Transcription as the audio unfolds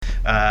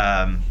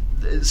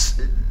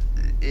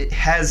it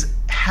has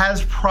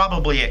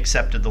probably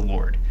accepted the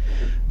Lord.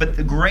 But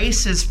the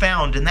grace is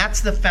found, and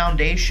that's the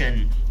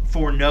foundation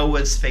for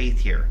Noah's faith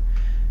here.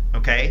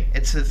 Okay?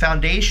 It's the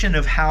foundation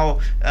of how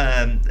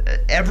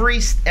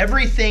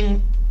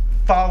everything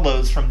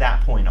follows from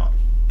that point on.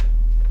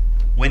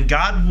 When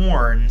God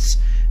warns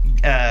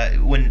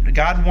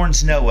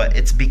Noah,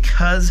 it's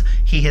because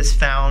he has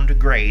found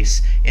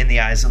grace in the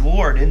eyes of the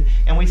Lord.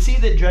 And we see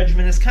that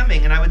judgment is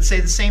coming. And I would say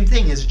the same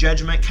thing. Is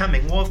judgment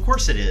coming? Well, of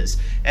course it is.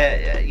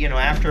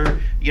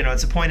 After,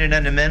 it's appointed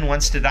unto men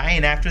once to die,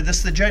 and after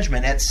this the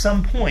judgment. At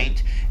some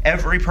point,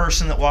 every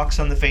person that walks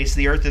on the face of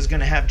the earth is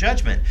going to have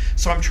judgment.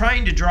 So I'm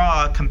trying to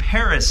draw a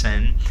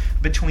comparison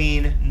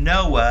between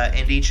Noah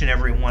and each and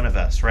every one of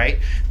us, right?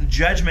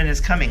 Judgment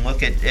is coming.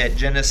 Look at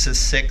Genesis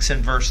 6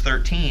 and verse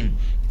 13.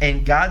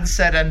 And God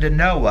said unto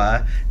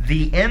Noah,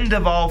 the end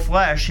of all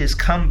flesh is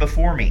come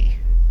before me.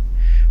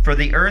 For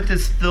the earth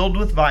is filled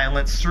with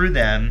violence through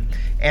them,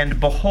 and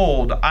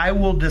behold, I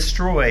will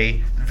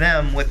destroy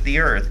them with the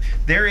earth.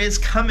 There is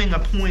coming a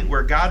point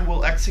where God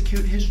will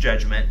execute his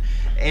judgment,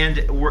 and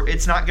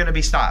it's not going to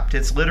be stopped.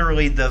 It's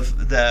literally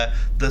the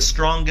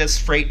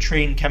strongest freight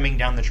train coming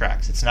down the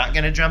tracks. It's not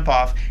going to jump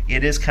off.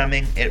 It is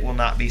coming. It will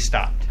not be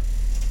stopped.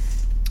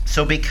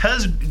 So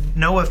because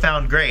Noah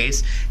found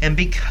grace, and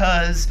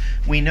because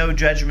we know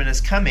judgment is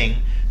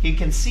coming, you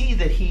can see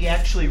that he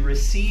actually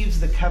receives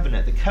the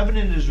covenant. The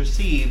covenant is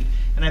received,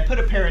 and I put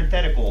a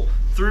parenthetical,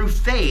 through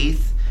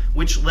faith,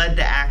 which led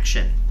to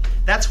action.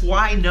 That's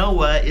why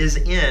Noah is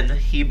in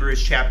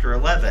Hebrews chapter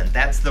 11.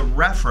 That's the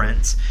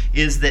reference,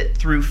 is that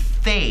through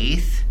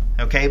faith,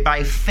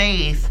 by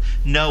faith,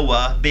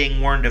 Noah, being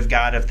warned of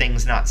God of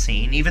things not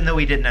seen, even though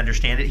he didn't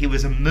understand it, he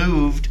was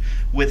moved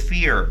with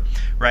fear,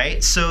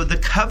 right? So the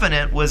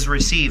covenant was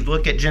received.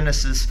 Look at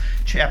Genesis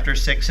chapter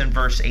 6 and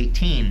verse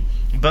 18.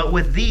 But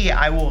with thee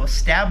I will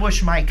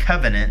establish my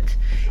covenant,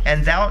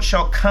 and thou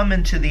shalt come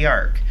into the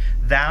ark,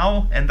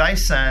 thou and thy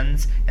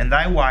sons and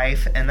thy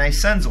wife and thy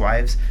sons'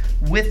 wives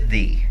with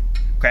thee.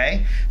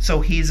 Okay? So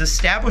he's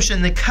established,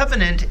 and the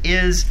covenant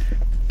is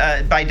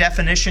by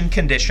definition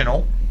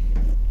conditional.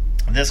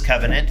 This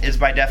covenant is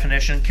by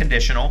definition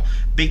conditional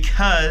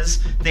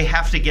because they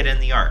have to get in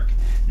the ark.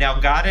 Now,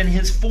 God in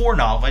his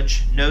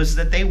foreknowledge knows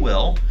that they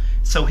will,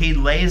 so he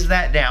lays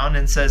that down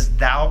and says,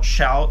 thou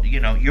shalt,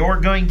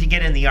 you're going to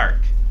get in the ark.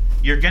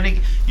 You're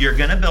going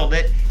to build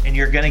it, and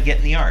you're going to get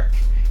in the ark.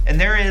 And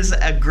there is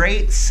a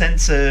great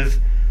sense of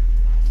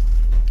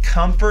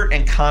comfort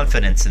and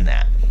confidence in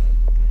that.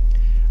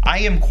 I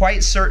am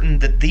quite certain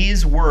that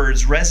these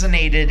words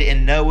resonated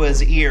in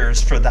Noah's ears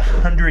for the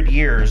 100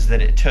 years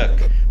that it took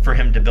for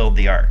him to build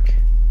the ark.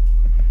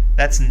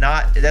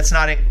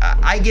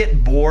 I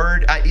get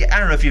bored. I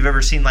don't know if you've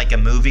ever seen like a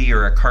movie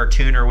or a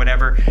cartoon or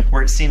whatever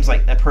where it seems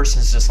like a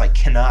person's just like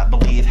cannot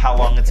believe how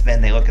long it's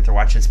been. They look at their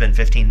watch, it's been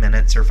 15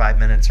 minutes or 5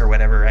 minutes or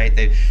whatever, right?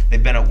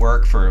 They've been at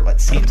work for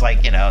what seems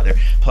like, they're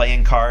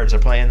playing cards or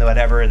playing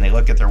whatever, and they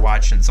look at their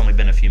watch and it's only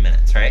been a few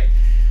minutes, right?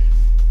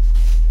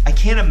 I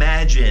can't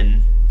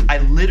imagine.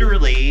 I'm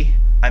laying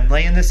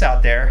this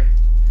out there.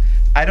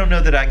 I don't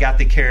know that I got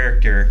the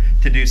character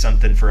to do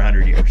something for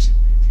 100 years.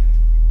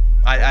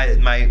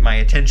 My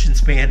attention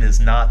span is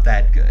not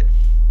that good.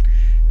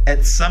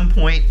 At some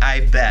point,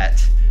 I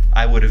bet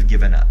I would have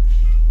given up.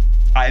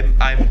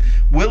 I'm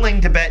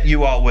willing to bet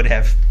you all would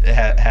have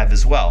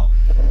as well.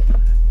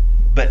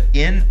 But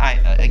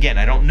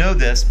I don't know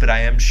this, but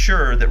I am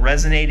sure that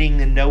resonating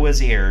in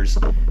Noah's ears,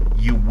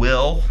 you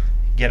will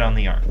get on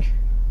the ark.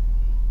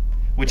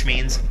 Which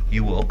means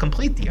you will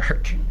complete the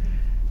ark.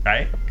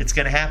 Right? It's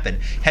going to happen.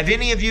 Have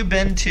any of you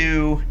been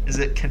to, is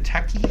it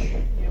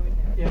Kentucky?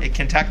 Yeah.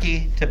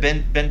 Kentucky,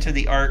 been to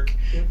the Ark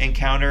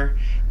Encounter?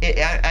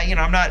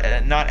 I'm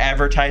not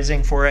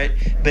advertising for it,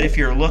 but if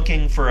you're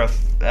looking for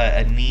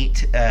a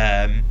neat,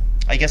 I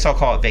guess I'll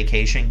call it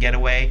vacation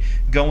getaway,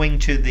 going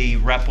to the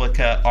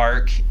replica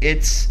Ark,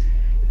 it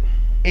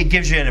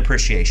gives you an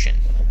appreciation.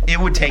 It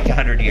would take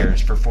 100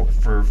 years for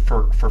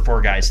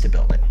four guys to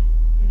build it.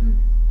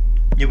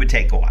 It would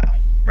take a while,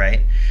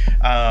 right?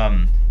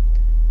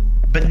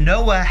 But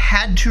Noah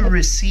had to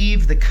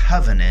receive the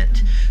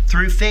covenant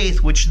through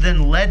faith, which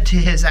then led to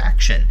his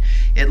action.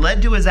 It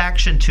led to his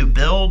action to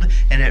build,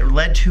 and it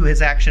led to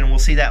his action, and we'll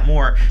see that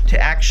more,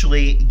 to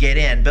actually get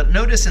in. But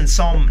notice in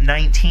Psalm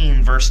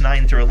 19, verse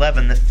 9 through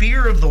 11, the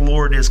fear of the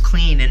Lord is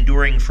clean,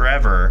 enduring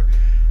forever.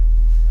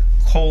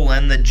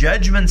 The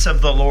judgments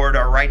of the Lord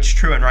are right,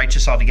 true, and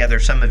righteous altogether.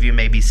 Some of you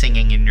may be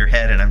singing in your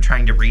head, and I'm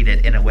trying to read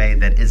it in a way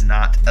that is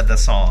not the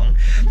song.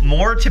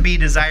 More to be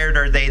desired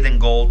are they than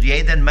gold,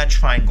 yea, than much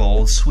fine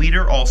gold,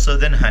 sweeter also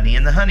than honey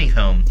in the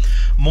honeycomb.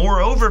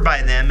 Moreover,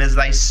 by them is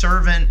thy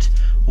servant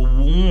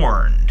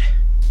warned.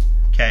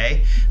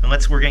 Okay? And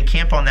we're going to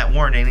camp on that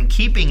warning. And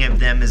keeping of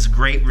them is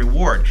great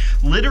reward.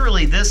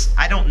 Literally, this,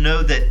 I don't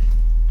know that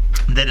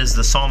is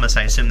the psalmist.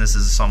 I assume this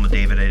is a Psalm of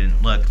David. I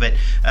didn't look, but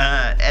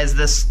as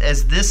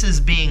this is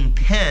being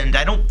penned,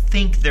 I don't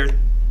think they're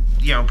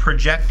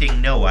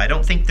projecting Noah. I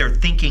don't think they're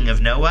thinking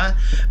of Noah,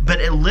 but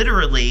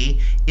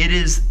it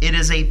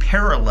is a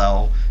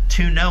parallel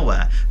to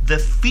Noah. The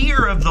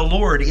fear of the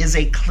Lord is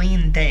a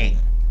clean thing.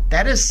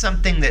 That is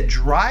something that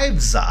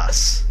drives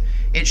us.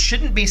 It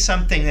shouldn't be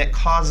something that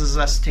causes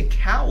us to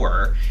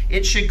cower.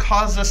 It should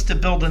cause us to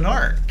build an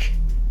ark.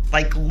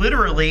 Like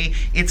literally,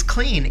 it's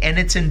clean and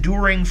it's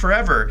enduring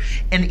forever.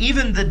 And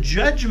even the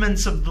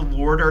judgments of the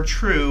Lord are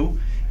true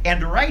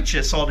and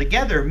righteous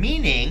altogether,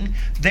 meaning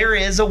there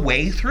is a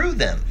way through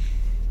them.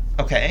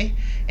 Okay?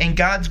 And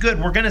God's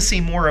good. We're going to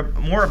see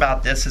more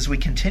about this as we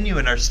continue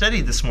in our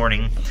study this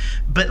morning.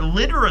 But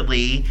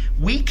literally,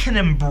 we can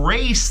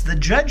embrace the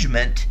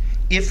judgment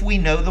if we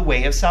know the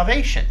way of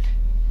salvation.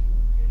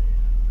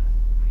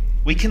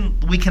 We can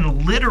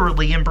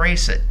literally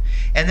embrace it.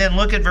 And then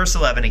look at verse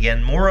 11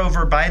 again.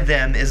 Moreover, by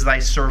them is thy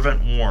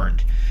servant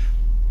warned.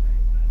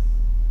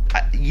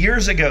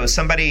 Years ago,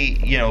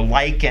 somebody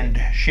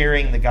likened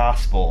sharing the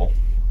gospel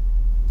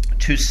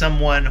to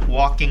someone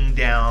walking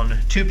down,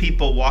 two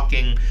people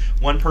walking,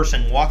 one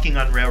person walking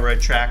on railroad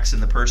tracks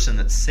and the person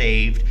that's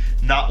saved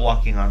not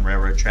walking on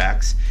railroad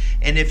tracks.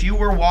 And if you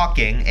were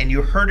walking and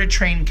you heard a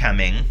train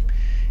coming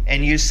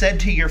and you said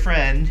to your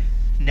friend,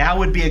 now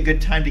would be a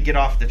good time to get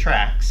off the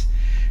tracks.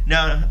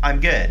 No, I'm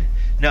good.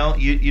 No,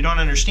 you don't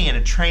understand.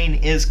 A train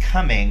is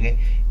coming.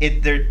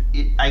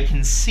 I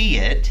can see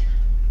it.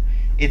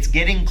 It's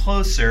getting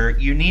closer.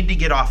 You need to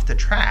get off the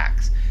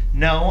tracks.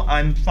 No,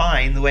 I'm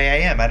fine the way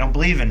I am. I don't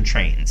believe in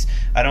trains.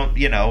 I don't,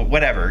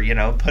 whatever,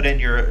 put in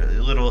your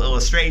little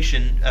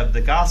illustration of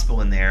the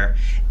gospel in there.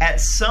 At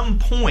some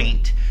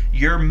point,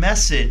 your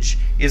message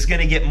is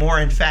going to get more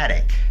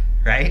emphatic,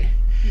 right?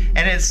 Mm-hmm.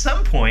 And at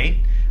some point,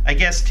 I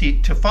guess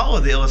to follow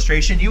the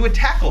illustration, you would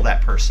tackle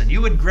that person.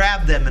 You would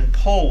grab them and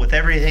pull with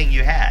everything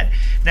you had.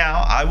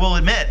 Now, I will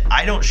admit,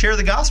 I don't share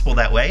the gospel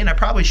that way, and I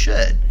probably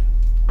should.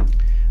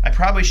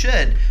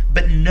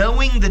 But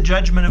knowing the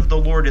judgment of the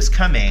Lord is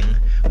coming,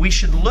 we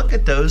should look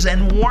at those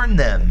and warn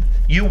them.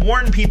 You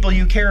warn people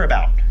you care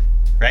about,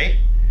 right?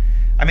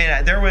 I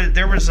mean, there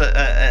was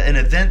an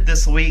event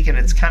this week, and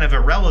it's kind of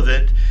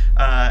irrelevant,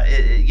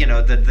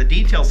 the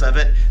details of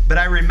it. But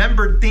I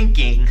remembered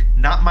thinking,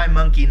 "Not my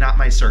monkey, not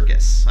my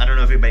circus." I don't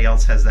know if anybody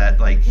else has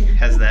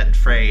that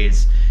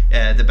phrase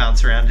that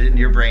bounce around in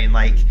your brain,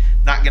 like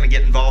not going to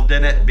get involved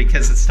in it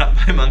because it's not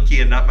my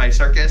monkey and not my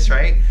circus,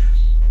 right?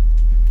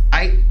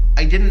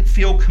 I didn't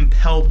feel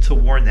compelled to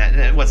warn that,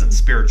 and it wasn't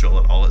spiritual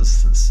at all. It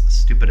was a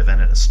stupid event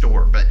at a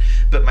store.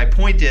 But my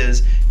point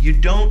is, you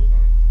don't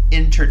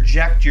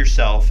interject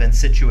yourself in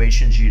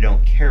situations you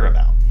don't care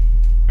about,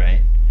 right?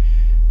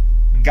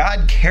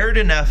 God cared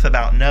enough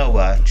about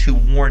Noah to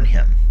warn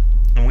him,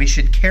 and we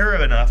should care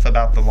enough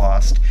about the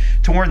lost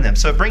to warn them.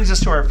 So it brings us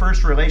to our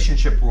first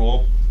relationship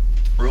rule.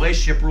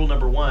 Relationship rule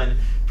number 1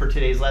 for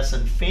today's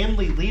lesson.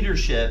 Family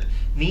leadership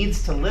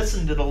needs to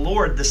listen to the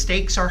Lord. The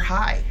stakes are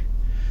high.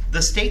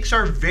 The stakes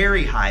are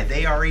very high.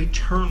 They are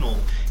eternal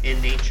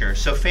in nature.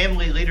 So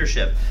family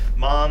leadership,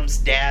 moms,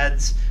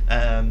 dads,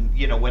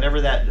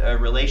 whatever that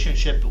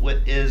relationship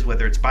is,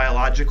 whether it's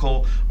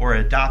biological or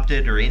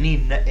adopted or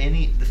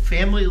the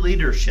family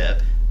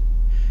leadership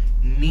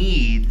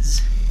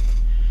needs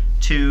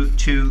to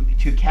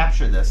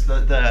capture this.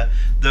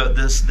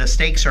 The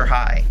stakes are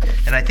high,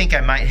 and I think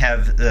I might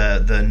have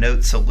the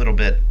notes a little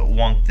bit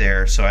wonked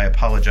there, so I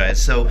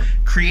apologize. So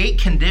create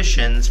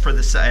conditions for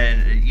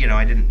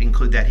I didn't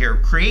include that here.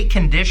 Create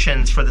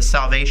conditions for the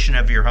salvation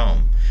of your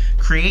home.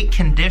 Create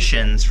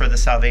conditions for the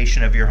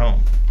salvation of your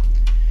home.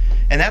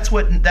 And that's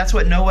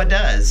what Noah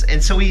does.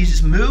 And so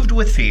he's moved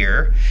with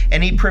fear,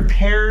 and he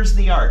prepares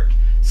the ark.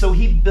 So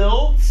he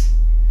builds,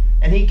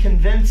 and he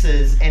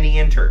convinces, and he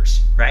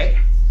enters, right?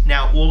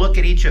 Now, we'll look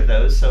at each of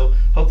those. So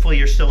hopefully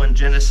you're still in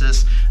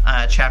Genesis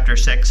chapter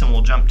 6, and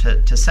we'll jump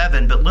to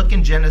 7. But look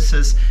in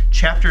Genesis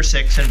chapter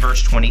 6 and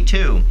verse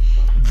 22.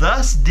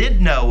 Thus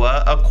did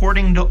Noah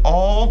according to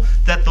all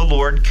that the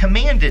Lord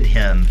commanded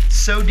him.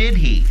 So did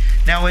he.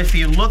 Now, if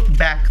you look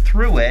back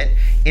through it,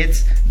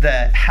 it's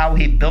how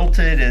he built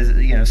it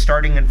is,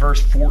 starting in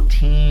verse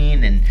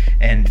 14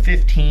 and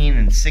 15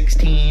 and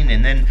 16,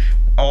 and then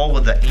all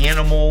of the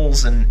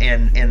animals and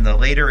the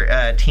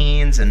later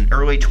teens and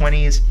early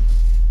 20s.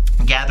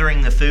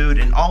 Gathering the food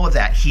and all of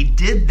that. He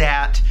did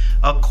that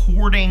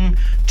according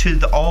to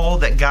all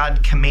that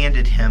God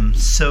commanded him.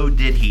 So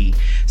did he.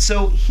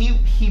 So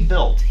he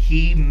built.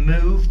 He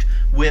moved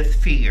with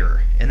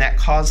fear. And that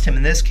caused him,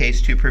 in this case,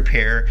 to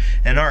prepare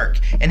an ark.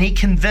 And he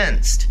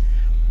convinced.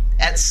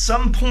 At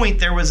some point,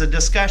 there was a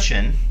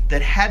discussion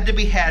that had to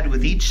be had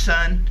with each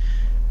son,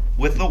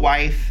 with the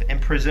wife, and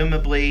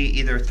presumably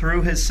either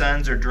through his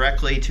sons or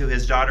directly to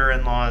his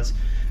daughters-in-law,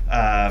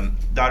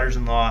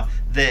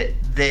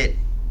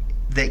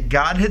 that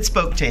God had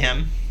spoke to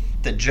him,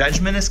 that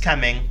judgment is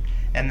coming,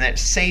 and that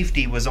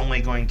safety was only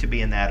going to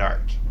be in that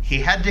ark. He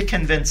had to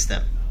convince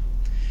them.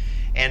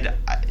 And,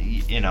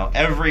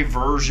 every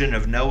version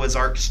of Noah's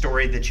Ark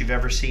story that you've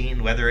ever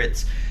seen, whether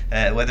it's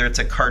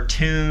a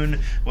cartoon,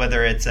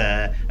 whether it's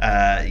what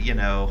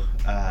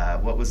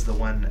was the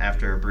one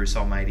after Bruce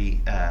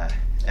Almighty?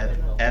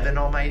 Evan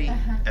Almighty,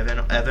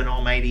 Evan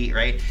Almighty,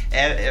 right?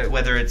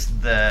 Whether it's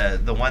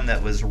the one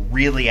that was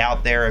really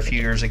out there a few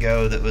years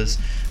ago that was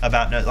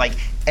about like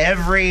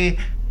every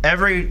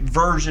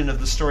version of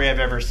the story I've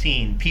ever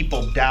seen,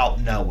 people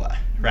doubt Noah,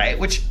 right?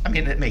 Which, I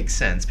mean, it makes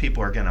sense.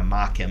 People are going to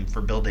mock him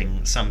for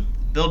building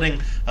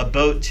a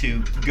boat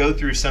to go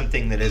through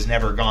something that has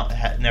never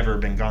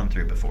been gone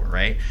through before,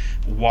 right?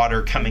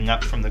 Water coming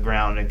up from the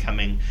ground and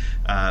coming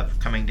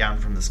down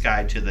from the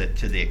sky to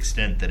the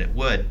extent that it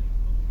would.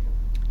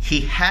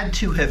 He had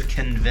to have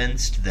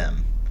convinced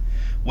them,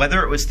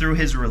 whether it was through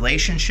his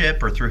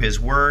relationship or through his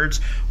words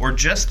or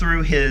just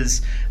through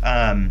his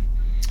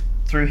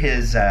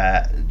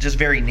just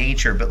very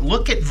nature. But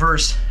look at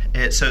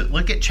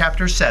look at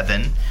chapter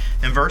 7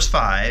 and verse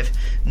 5.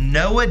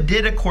 Noah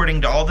did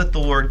according to all that the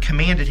Lord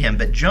commanded him.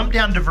 But jump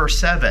down to verse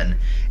 7.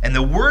 And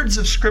the words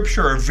of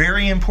Scripture are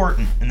very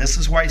important. And this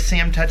is why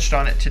Sam touched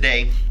on it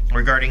today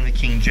regarding the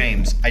King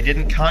James. I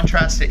didn't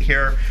contrast it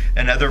here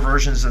in other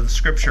versions of the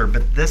Scripture,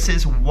 but this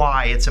is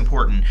why it's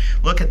important.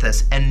 Look at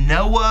this. And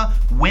Noah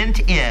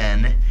went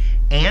in,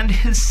 and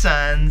his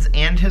sons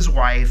and his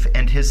wife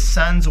and his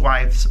sons'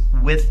 wives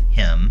with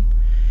him,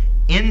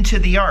 into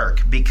the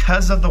ark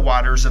because of the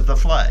waters of the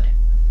flood.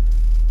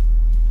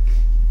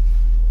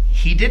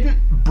 He didn't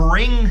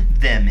bring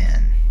them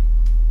in.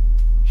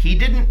 He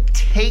didn't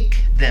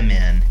take them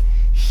in.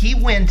 He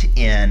went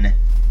in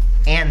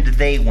and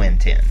they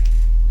went in.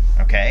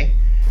 Okay?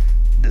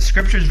 The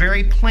Scripture is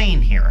very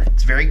plain here.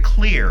 It's very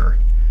clear.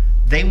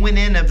 They went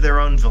in of their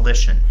own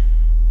volition.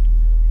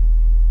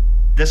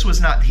 This was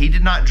not, he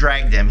did not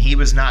drag them. He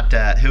was not,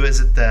 who is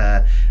it,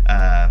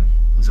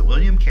 was it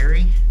William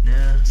Carey?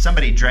 No.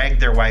 Somebody dragged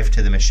their wife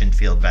to the mission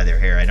field by their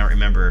hair. I don't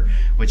remember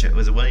which,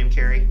 was it William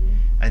Carey?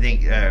 I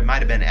think it might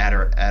have been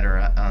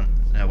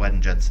no, it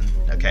wasn't Judson.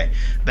 Okay.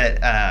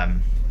 But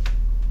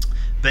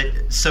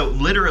so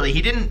literally,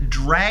 he didn't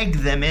drag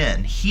them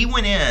in. He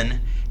went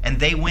in, and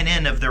they went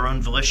in of their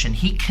own volition.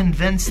 He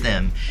convinced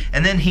them.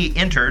 And then he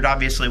entered.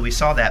 Obviously, we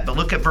saw that. But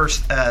look at verse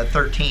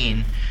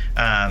 13.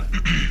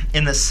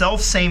 In the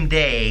selfsame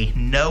day,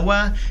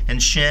 Noah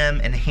and Shem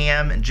and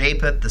Ham and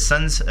Japheth, the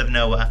sons of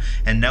Noah,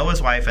 and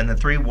Noah's wife, and the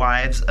 3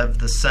 wives of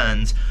the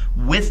sons,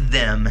 with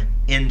them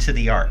into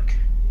the ark.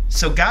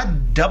 So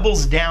God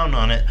doubles down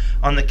on it,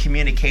 on the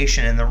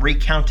communication and the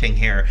recounting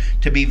here,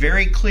 to be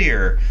very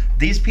clear.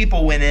 These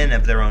people went in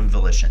of their own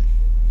volition.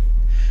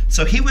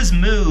 So he was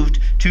moved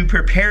to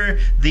prepare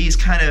these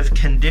kind of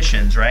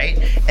conditions, right?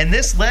 And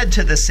this led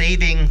to the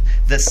saving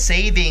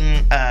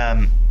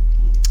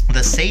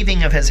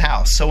of his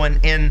house. So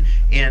in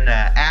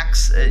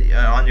Acts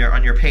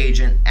on your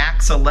page, in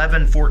Acts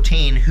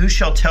 11:14, who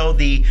shall tell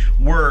thee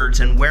words,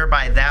 and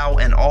whereby thou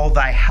and all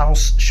thy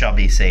house shall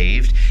be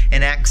saved?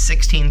 In Acts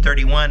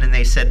 16:31, and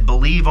they said,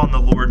 believe on the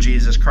Lord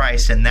Jesus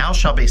Christ, and thou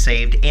shalt be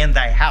saved, and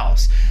thy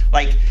house.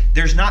 Like,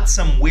 there's not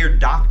some weird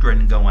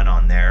doctrine going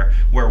on there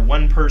where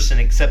one person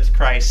accepts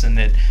Christ and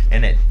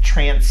it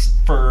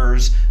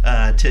transfers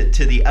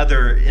to the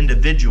other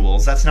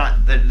individuals. That's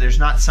not. There's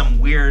not some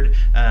weird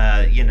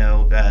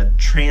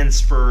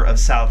transfer of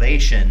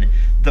salvation.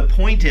 The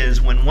point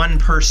is, when one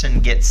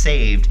person gets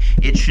saved,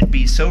 it should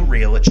be so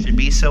real, it should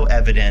be so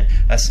evident,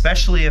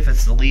 especially if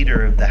it's the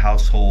leader of the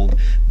household,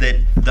 that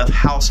the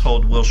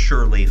household will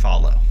surely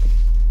follow.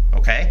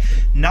 Okay?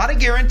 Not a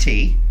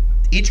guarantee.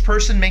 Each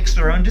person makes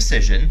their own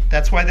decision.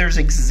 That's why there's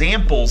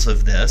examples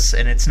of this,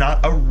 and it's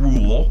not a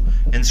rule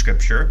in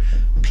Scripture.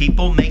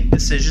 People make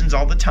decisions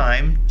all the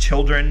time.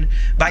 Children,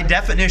 by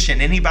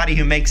definition, anybody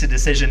who makes a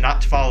decision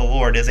not to follow the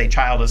Lord is a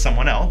child of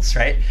someone else,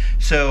 right?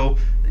 So,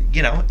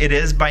 it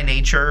is by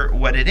nature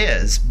what it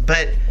is.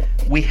 But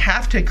we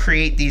have to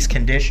create these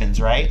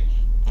conditions, right?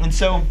 And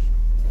so,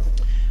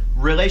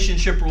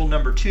 relationship rule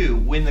number 2,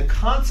 when the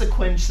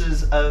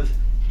consequences of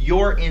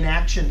your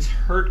inactions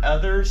hurt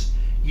others,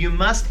 you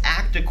must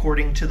act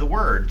according to the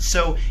word.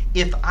 So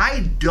if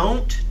I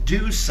don't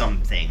do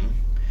something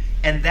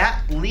and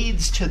that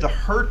leads to the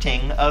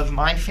hurting of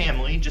my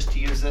family, just to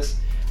use this,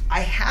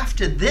 I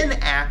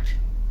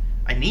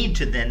need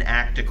to then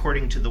act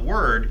according to the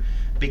word,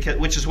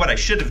 which is what I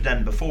should have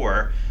done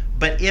before.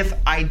 But if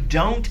I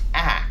don't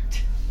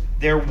act,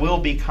 there will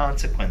be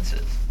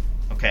consequences.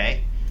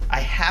 Okay?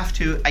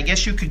 I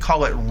guess you could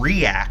call it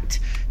react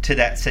to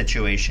that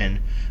situation,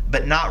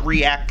 but not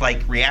react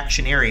like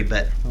reactionary,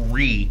 but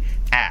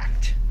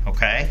react,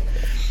 okay?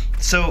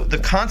 So the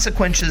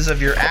consequences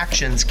of your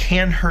actions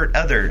can hurt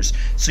others,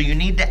 so you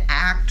need to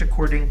act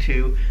according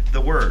to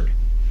the word.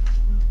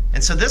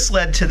 And so this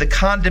led to the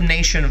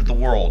condemnation of the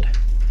world.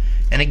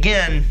 And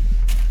again,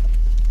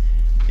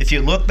 if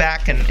you look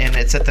back, and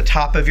it's at the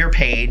top of your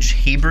page,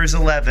 Hebrews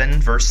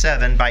 11, verse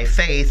 7, by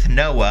faith,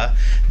 Noah,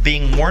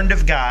 being warned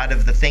of God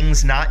of the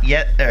things not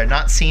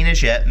seen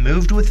as yet,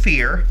 moved with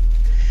fear,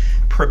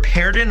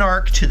 prepared an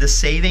ark to the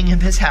saving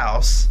of his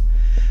house,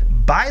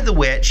 by the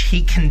which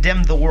he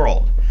condemned the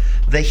world.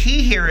 The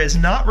he here is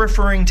not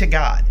referring to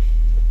God.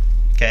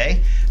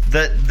 Okay?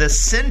 The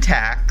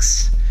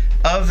syntax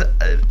of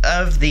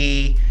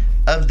the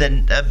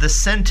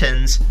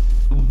sentence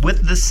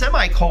with the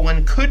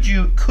semicolon could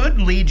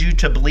lead you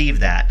to believe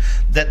that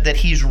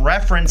he's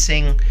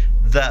referencing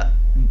the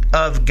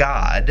of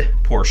God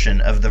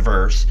portion of the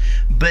verse,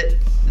 but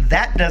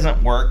that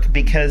doesn't work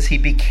because he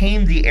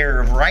became the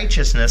heir of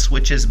righteousness,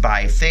 which is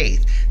by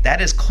faith. That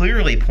is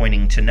clearly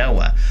pointing to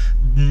Noah.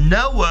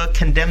 Noah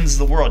condemns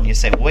the world, and you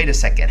say, well, wait a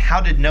second,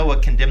 how did Noah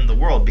condemn the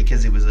world?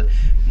 Because he was a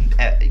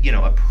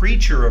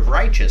preacher of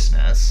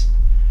righteousness,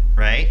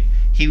 right?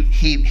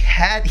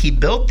 He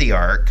built the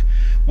ark.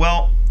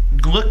 Well,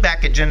 look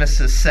back at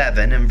Genesis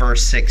 7 and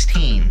verse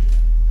 16.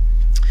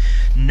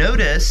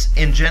 Notice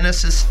in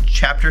Genesis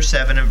chapter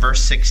 7 and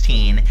verse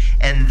 16,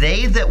 and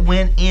they that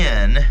went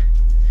in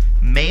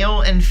male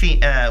and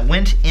female,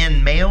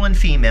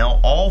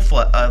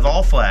 of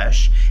all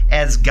flesh,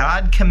 as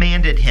God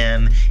commanded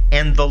him,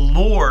 and the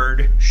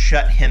Lord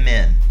shut him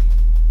in.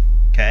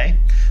 Okay?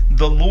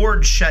 The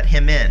Lord shut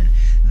him in.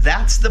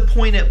 That's the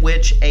point at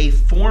which a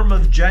form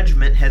of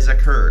judgment has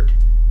occurred.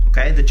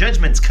 Okay? The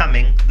judgment's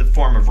coming, the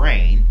form of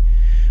rain,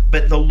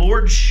 but the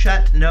Lord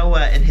shut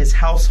Noah and his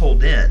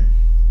household in.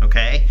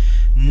 Okay?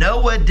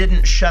 Noah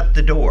didn't shut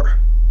the door.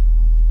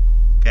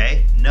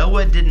 Okay?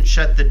 Noah didn't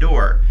shut the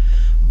door.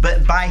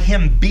 But by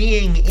him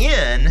being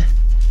in,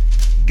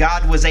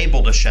 God was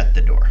able to shut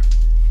the door.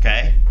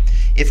 Okay?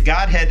 If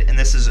God had, and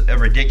this is a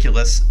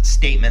ridiculous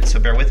statement, so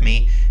bear with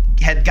me,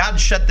 had God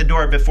shut the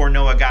door before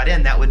Noah got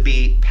in, that would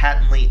be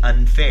patently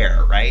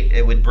unfair, right?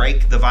 It would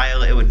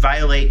it would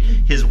violate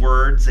his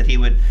words that he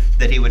would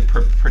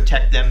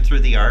protect them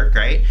through the ark,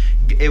 right?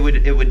 It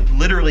would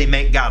literally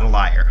make God a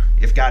liar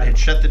if God had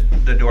shut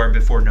the door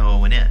before Noah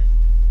went in.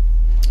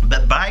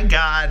 But by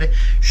God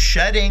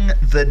shutting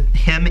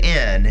him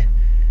in,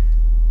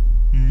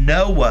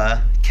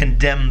 Noah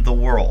condemned the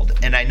world.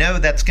 And I know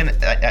that's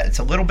it's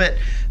a little bit,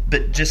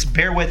 but just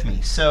bear with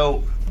me.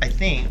 So I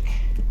think,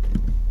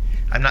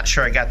 I'm not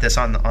sure I got this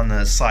on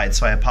the slide,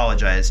 so I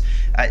apologize.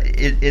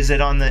 Is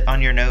it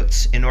on your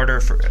notes? In order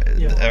for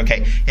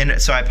okay,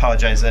 and so I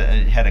apologize. I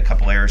had a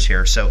couple errors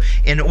here. So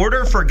in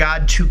order for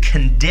God to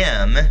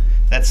condemn,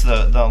 that's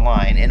the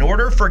line. In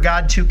order for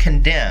God to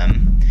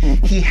condemn,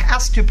 he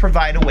has to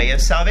provide a way of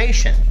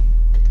salvation.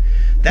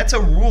 That's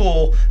a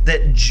rule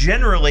that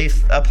generally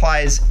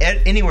applies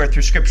anywhere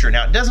through Scripture.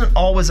 Now, it doesn't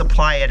always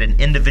apply at an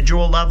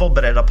individual level,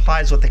 but it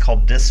applies what they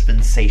call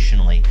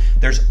dispensationally.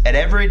 At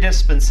every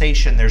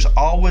dispensation, there's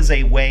always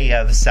a way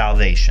of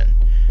salvation.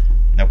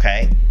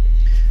 Okay?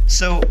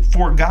 So,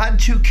 for God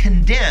to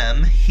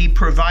condemn, he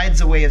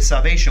provides a way of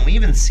salvation. We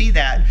even see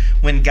that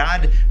when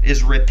God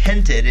is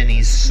repented and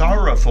he's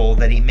sorrowful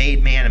that he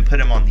made man and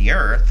put him on the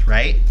earth,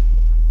 right?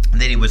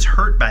 That he was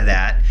hurt by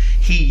that,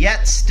 he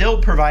yet still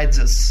provides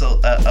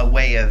a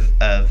way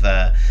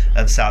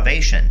of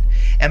salvation.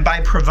 And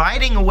by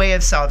providing a way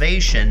of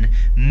salvation,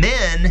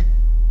 men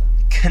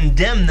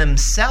condemn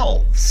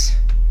themselves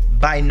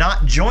by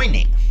not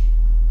joining.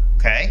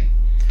 Okay?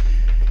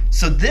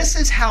 So this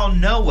is how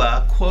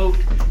Noah, quote,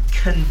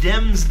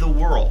 condemns the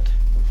world.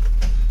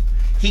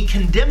 He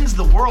condemns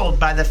the world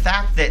by the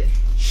fact that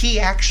he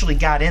actually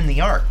got in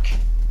the ark.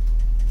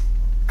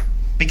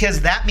 Because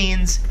that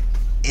means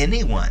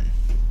anyone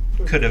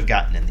could have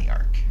gotten in the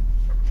ark.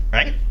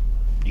 Right?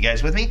 You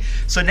guys with me?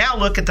 So now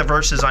look at the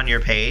verses on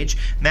your page.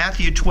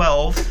 Matthew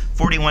 12,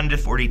 41 to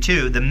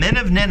 42. The men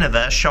of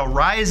Nineveh shall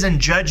rise in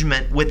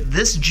judgment with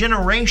this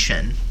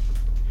generation.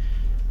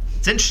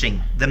 It's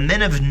interesting. The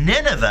men of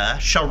Nineveh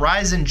shall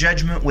rise in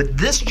judgment with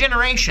this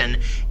generation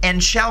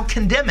and shall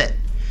condemn it.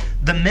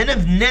 The men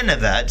of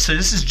Nineveh, so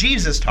this is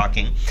Jesus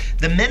talking.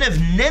 The men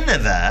of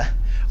Nineveh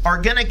are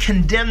going to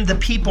condemn the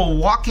people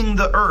walking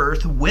the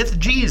earth with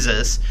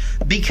Jesus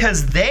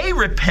because they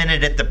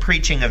repented at the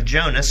preaching of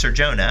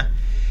Jonah,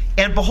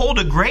 and behold,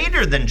 a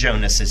greater than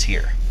Jonas is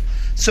here.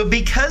 So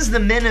because the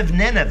men of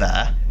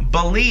Nineveh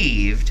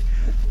believed,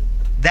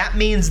 that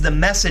means the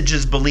message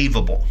is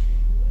believable.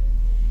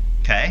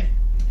 Okay?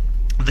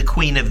 The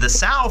queen of the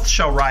south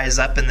shall rise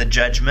up in the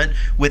judgment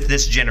with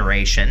this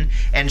generation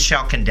and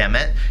shall condemn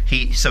it.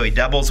 So he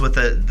doubles with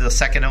the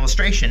second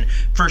illustration.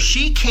 For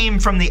she came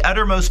from the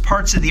uttermost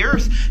parts of the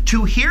earth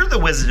to hear the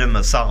wisdom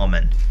of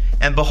Solomon.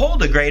 And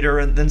behold, a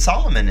greater than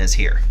Solomon is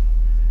here.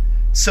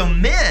 So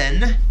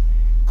men,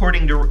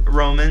 according to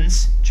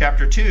Romans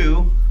chapter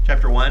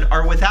 1,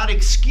 are without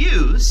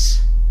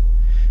excuse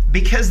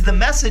because the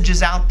message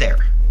is out there.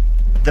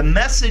 The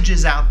message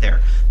is out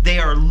there. They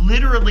are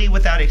literally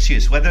without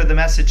excuse. Whether the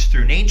message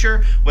through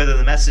nature, whether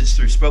the message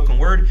through spoken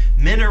word,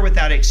 men are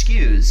without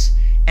excuse,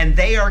 and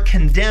they are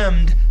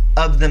condemned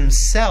of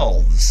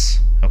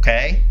themselves,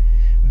 okay?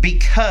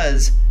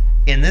 Because,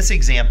 in this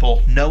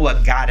example,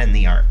 Noah got in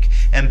the ark.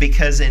 And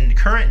because in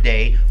current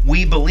day,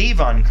 we believe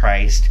on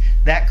Christ,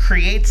 that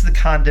creates the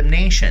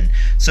condemnation.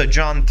 So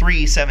John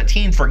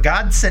 3:17, for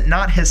God sent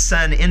not his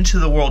Son into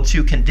the world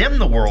to condemn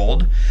the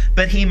world,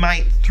 but he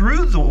might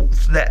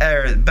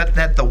but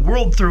that the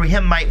world through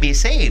him might be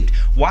saved.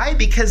 Why?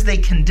 Because they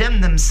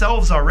condemn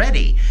themselves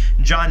already.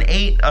 John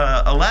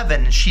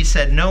 8:11, she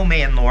said, no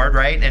man, Lord,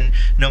 right? And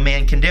no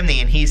man condemn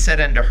thee. And he said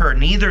unto her,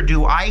 neither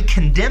do I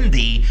condemn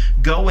thee,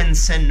 go and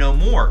sin no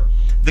more.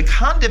 The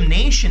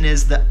condemnation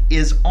is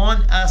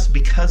on us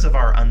because of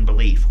our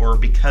unbelief or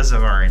because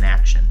of our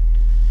inaction.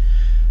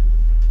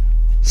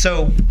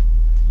 So,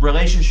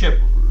 relationship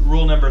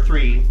rule number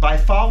 3, by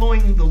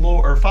following the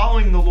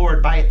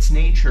Lord by its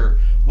nature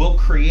will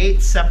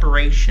create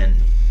separation.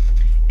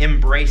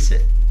 Embrace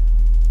it.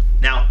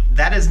 Now,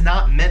 that is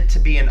not meant to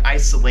be an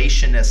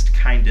isolationist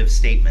kind of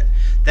statement.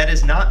 That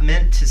is not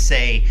meant to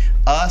say,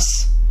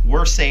 us,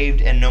 we're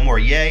saved and no more.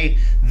 Yea,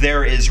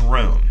 there is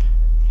room.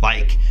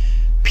 Like,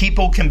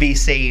 people can be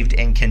saved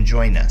and can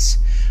join us.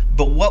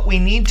 But what we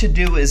need to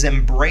do is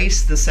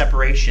embrace the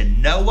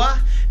separation.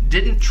 Noah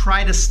didn't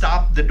try to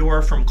stop the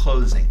door from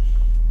closing.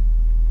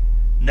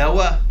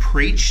 Noah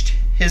preached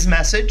his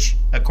message,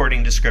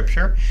 according to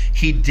Scripture.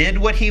 He did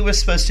what he was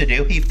supposed to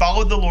do. He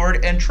followed the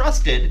Lord and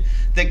trusted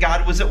that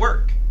God was at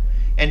work.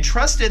 And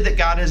trusted that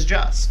God is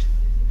just.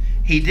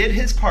 He did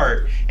his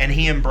part and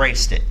he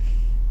embraced it.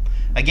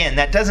 Again,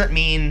 that doesn't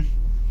mean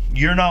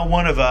you're not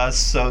one of us,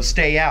 so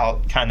stay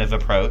out kind of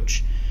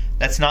approach.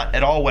 That's not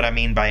at all what I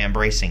mean by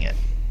embracing it.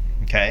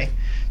 Okay?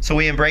 So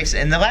we embrace it.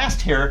 And the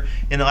last here,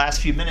 in the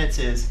last few minutes,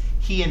 is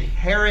he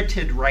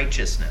inherited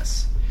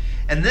righteousness.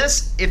 And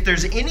this, if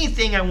there's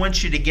anything I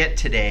want you to get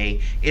today,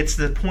 it's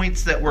the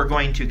points that we're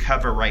going to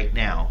cover right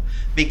now.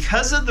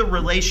 Because of the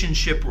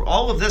relationship,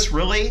 all of this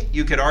really,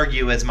 you could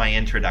argue as my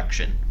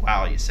introduction.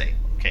 Wow, you say,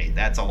 okay,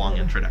 that's a long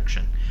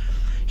introduction.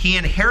 He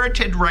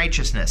inherited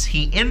righteousness.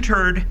 He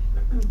entered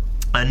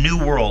a new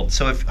world.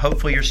 So if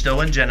hopefully you're still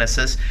in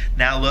Genesis,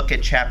 now look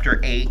at chapter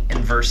 8 and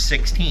verse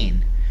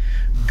 16.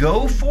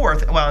 Go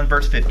forth, in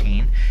verse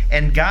 15,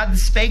 and God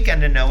spake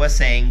unto Noah,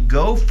 saying,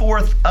 Go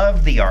forth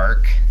of the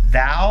ark,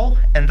 thou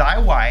and thy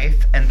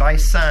wife and thy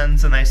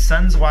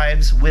sons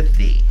wives with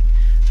thee.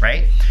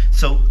 Right?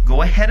 So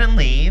go ahead and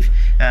leave,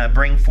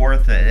 bring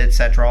forth,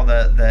 etc., all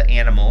the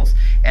animals.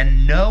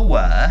 And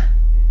Noah,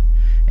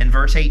 in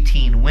verse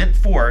 18, went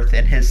forth,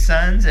 and his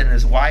sons and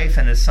his wife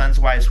and his sons'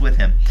 wives with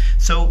him.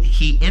 So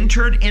he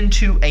entered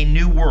into a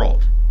new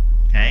world.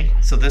 Okay?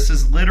 So this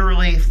is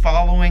literally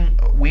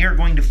we are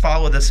going to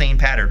follow the same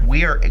pattern.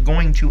 We are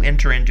going to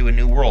enter into a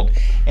new world.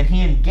 And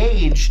he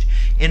engaged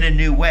in a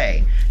new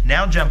way.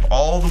 Now jump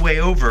all the way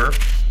over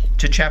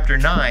to chapter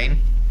 9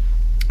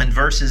 and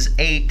verses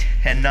 8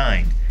 and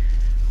 9.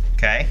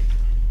 Okay?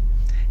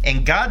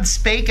 And God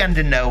spake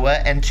unto Noah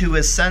and to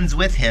his sons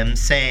with him,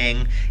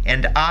 saying,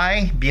 And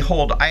I,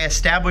 behold, I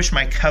establish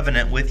my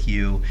covenant with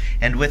you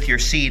and with your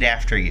seed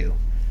after you.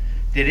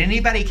 Did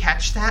anybody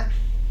catch that?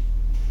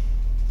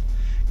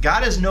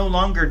 God is no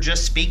longer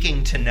just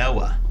speaking to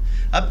Noah.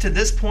 Up to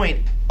this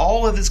point,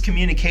 all of his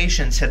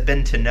communications have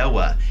been to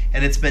Noah,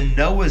 and it's been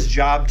Noah's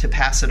job to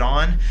pass it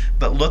on.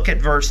 But look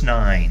at verse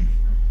 8.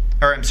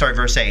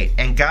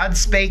 And God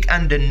spake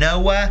unto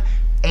Noah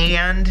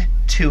and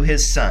to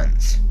his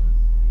sons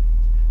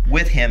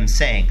with him,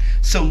 saying.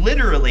 So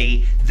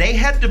literally, they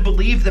had to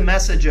believe the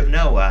message of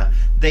Noah.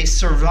 They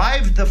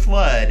survived the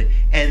flood,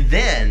 and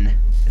then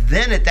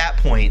at that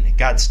point,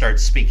 God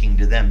starts speaking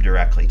to them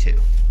directly too.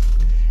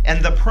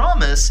 And the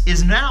promise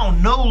is now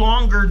no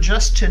longer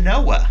just to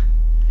Noah.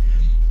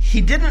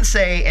 He didn't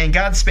say, and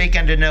God spake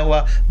unto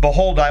Noah,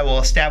 Behold, I will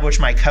establish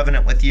my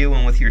covenant with you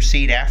and with your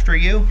seed after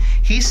you.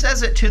 He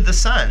says it to the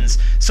sons.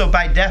 So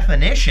by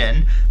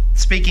definition,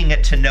 speaking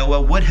it to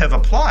Noah would have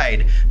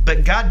applied,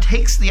 but God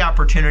takes the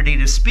opportunity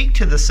to speak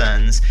to the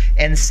sons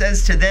and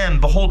says to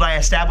them, Behold, I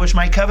establish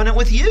my covenant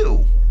with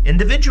you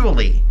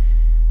individually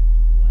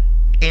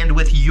and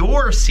with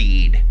your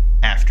seed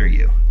after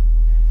you.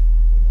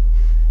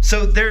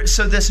 So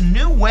this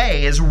new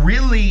way is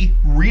really,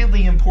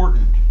 really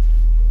important.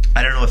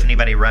 I don't know if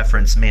anybody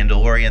referenced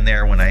Mandalorian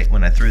there when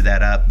I threw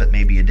that up, but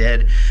maybe you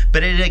did.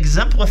 But it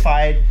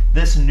exemplified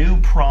this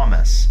new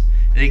promise.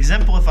 It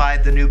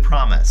exemplified the new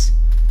promise.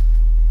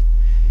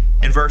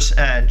 In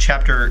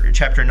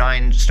chapter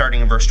 9,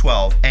 starting in verse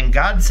 12, And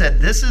God said,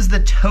 This is the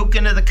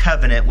token of the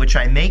covenant which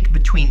I make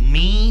between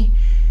me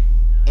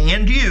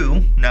and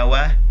you,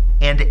 Noah,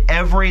 and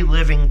every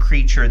living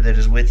creature that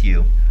is with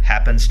you.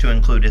 Happens to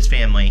include his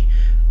family.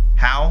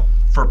 How?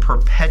 For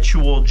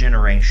perpetual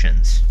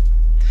generations.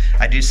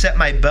 I do set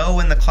my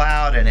bow in the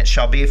cloud, and it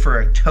shall be for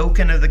a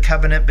token of the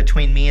covenant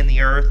between me and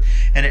the earth.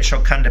 And it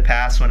shall come to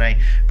pass when I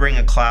bring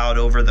a cloud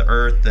over the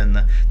earth,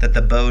 and that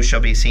the bow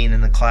shall be seen in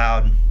the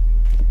cloud.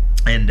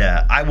 And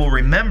I will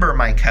remember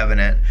my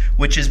covenant,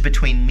 which is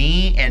between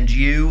me and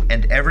you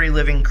and every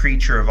living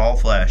creature of all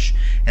flesh.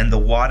 And the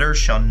water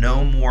shall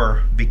no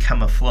more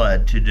become a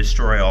flood to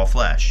destroy all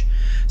flesh.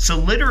 So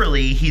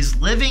literally, he's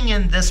living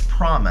in this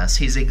promise.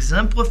 He's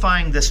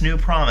exemplifying this new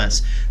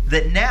promise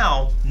that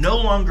now no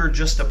longer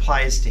just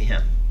applies to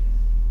him.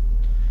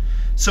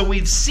 So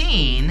we've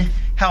seen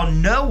how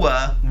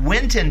Noah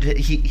went into,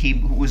 he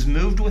was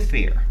moved with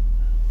fear.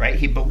 Right?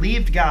 He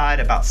believed God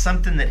about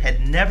something that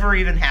had never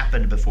even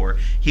happened before.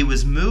 He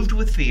was moved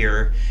with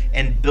fear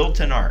and built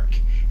an ark.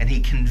 And he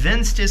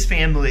convinced his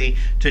family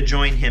to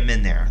join him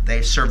in there.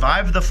 They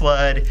survived the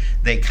flood.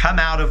 They come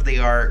out of the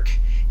ark.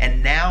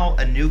 And now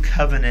a new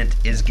covenant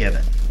is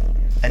given.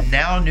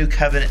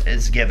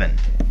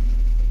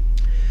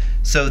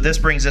 So this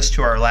brings us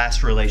to our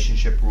last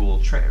relationship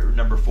rule,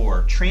 number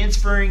 4.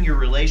 Transferring your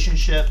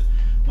relationship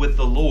with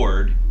the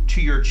Lord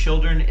to your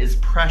children is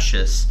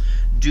precious.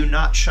 Do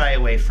not shy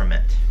away from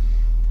it.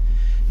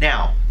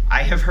 Now,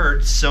 I have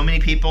heard so many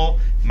people,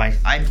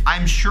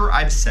 I'm sure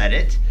I've said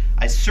it,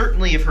 I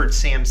certainly have heard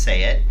Sam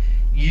say it,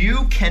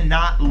 you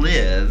cannot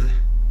live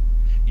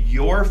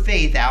your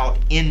faith out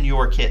in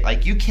your kid.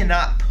 Like, you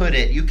cannot put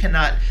it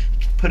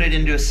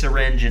into a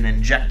syringe and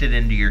inject it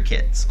into your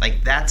kids.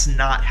 Like, that's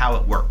not how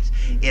it works.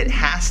 It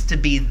has to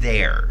be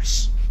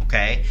theirs,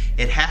 okay?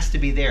 It has to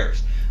be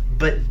theirs.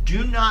 But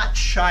do not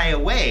shy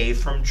away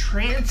from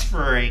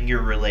transferring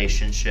your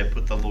relationship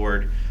with the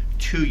Lord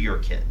to your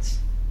kids.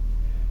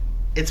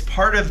 It's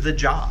part of the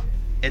job.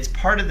 It's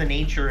part of the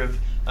nature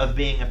of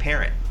being a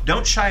parent.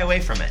 Don't shy away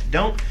from it.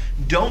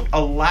 Don't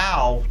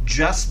allow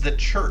just the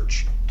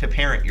church to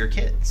parent your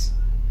kids.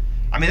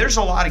 I mean, there's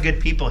a lot of good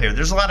people here.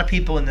 There's a lot of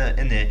people in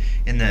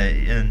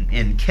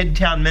Kid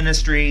Town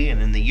ministry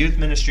and in the youth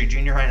ministry,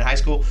 junior high and high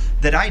school,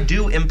 that I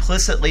do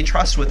implicitly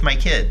trust with my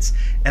kids.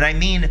 And I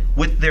mean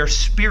with their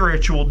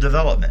spiritual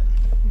development.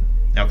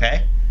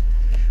 Okay?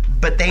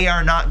 But they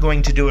are not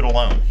going to do it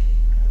alone.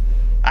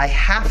 I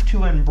have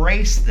to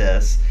embrace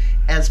this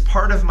as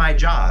part of my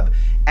job.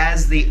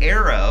 As the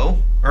arrow,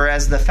 or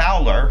as the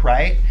fowler,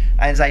 right?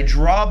 As I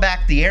draw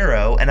back the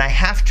arrow and I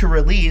have to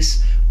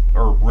release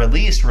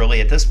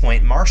really at this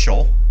point,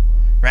 Marshall,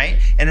 right?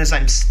 And as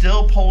I'm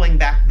still pulling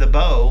back the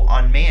bow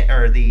on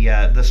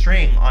the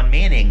string on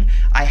Manning,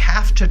 I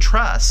have to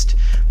trust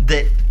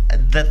that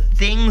the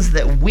things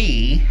that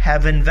we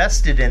have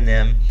invested in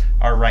them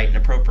are right and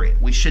appropriate.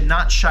 We should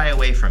not shy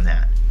away from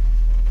that.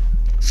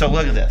 So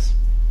look at this.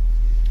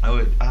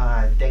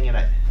 Dang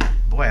it!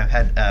 I've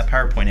had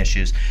PowerPoint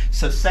issues.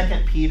 So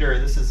 2 Peter.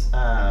 This is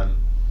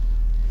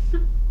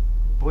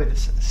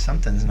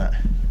something's not.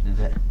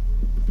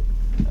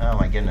 Oh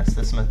my goodness!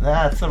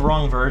 That's the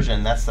wrong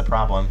version. That's the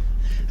problem.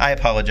 I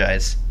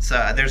apologize.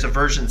 So there's a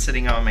version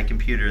sitting on my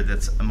computer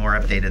that's more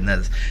updated than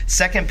this.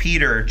 2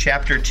 Peter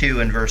chapter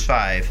 2 and verse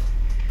 5.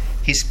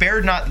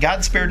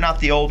 God spared not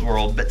the old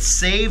world, but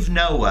saved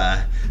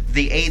Noah,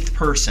 the 8th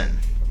person,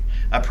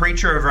 a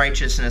preacher of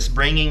righteousness,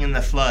 bringing in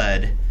the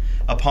flood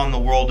upon the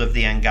world of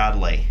the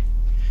ungodly.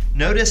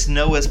 Notice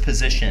Noah's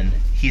position.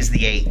 He's the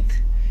 8th.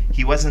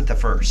 He wasn't the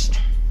first.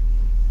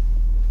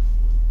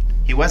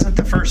 He wasn't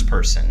the first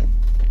person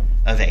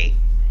of 8.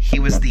 He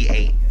was the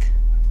 8th.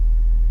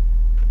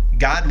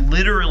 God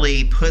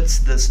literally puts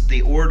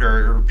the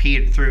order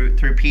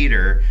through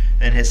Peter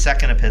in his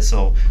second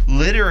epistle,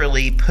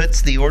 literally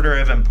puts the order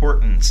of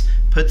importance,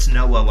 puts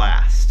Noah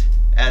last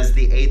as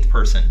the 8th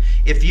person.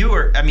 If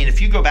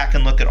you go back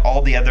and look at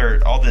all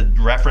the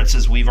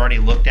references we've already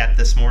looked at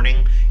this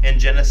morning in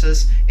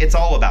Genesis, it's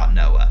all about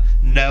Noah.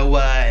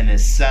 Noah and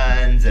his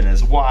sons and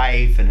his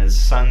wife and his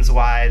sons'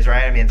 wives,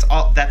 right? I mean,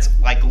 that's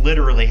like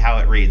literally how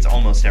it reads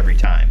almost every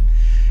time.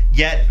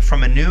 Yet,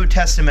 from a New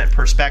Testament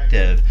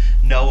perspective,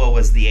 Noah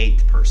was the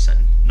 8th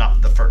person,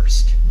 not the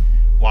first.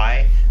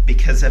 Why?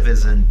 Because of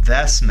his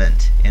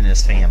investment in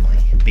his family.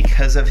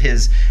 Because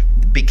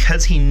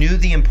he knew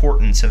the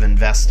importance of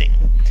investing.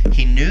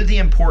 He knew the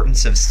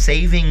importance of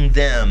saving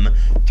them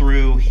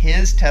through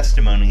his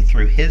testimony,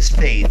 through his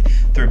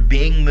faith, through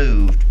being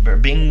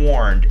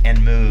warned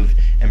and moved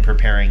and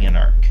preparing an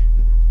ark.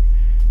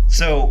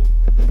 So,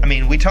 I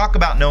mean, we talk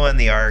about Noah and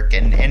the ark,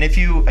 and if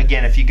you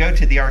go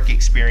to the ark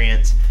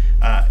experience,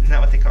 isn't that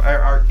what they call it?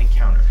 Ark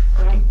encounter.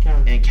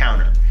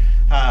 Encounter.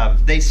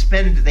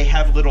 They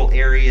have little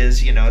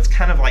areas, it's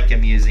kind of like a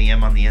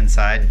museum on the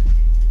inside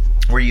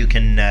where you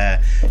can,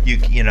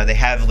 they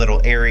have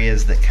little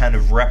areas that kind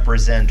of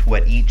represent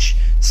what each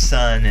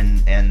son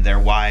and their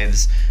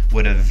wives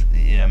would have,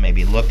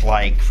 maybe looked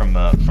like from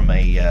a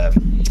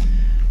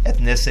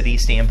ethnicity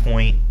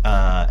standpoint,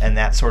 and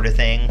that sort of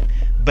thing.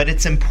 But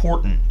it's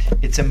important.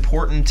 It's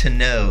important to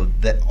know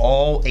that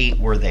all 8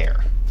 were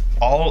there.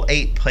 All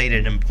 8 played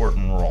an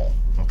important role.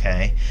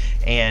 Okay,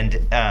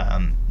 and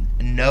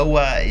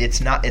Noah.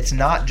 It's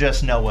not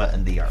just Noah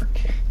and the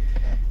ark.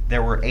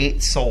 There were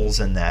 8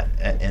 souls in that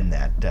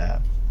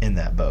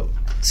boat.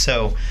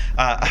 So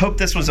I hope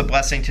this was a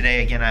blessing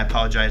today. Again, I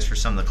apologize for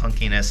some of the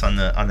clunkiness on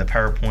the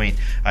PowerPoint.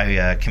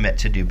 I commit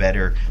to do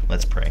better.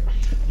 Let's pray.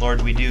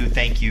 Lord, we do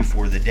thank you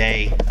for the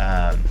day.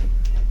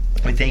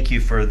 We thank you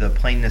for the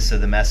plainness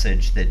of the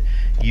message that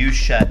you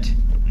shut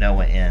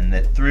Noah in,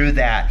 that through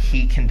that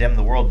he condemned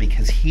the world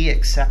because he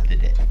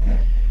accepted it.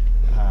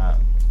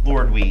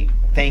 Lord, we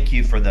thank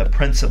you for the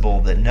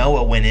principle that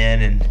Noah went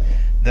in and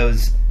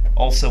those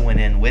also went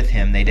in with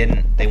him.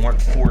 They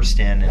weren't forced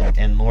in,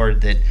 and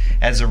Lord, that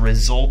as a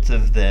result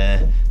of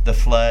the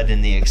flood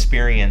and the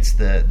experience,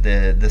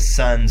 the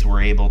sons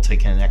were able to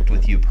connect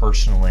with you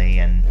personally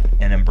and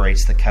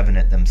embrace the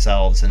covenant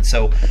themselves. And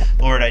so,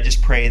 Lord, I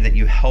just pray that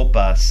you help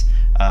us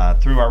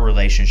through our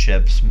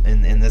relationships,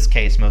 in this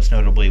case, most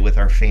notably with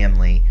our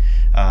family,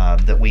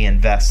 that we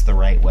invest the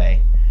right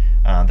way,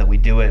 that we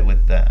do it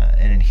with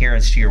an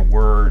adherence to your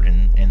word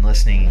and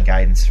listening and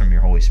guidance from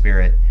your Holy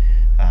Spirit.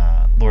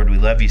 Lord, we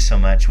love you so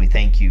much. We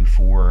thank you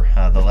for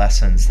the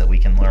lessons that we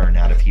can learn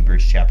out of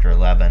Hebrews chapter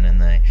 11 and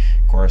the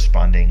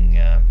corresponding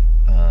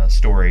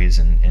stories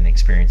and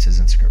experiences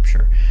in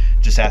Scripture.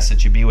 Just ask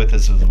that you be with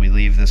us as we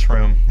leave this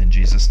room. In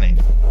Jesus' name,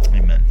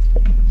 amen.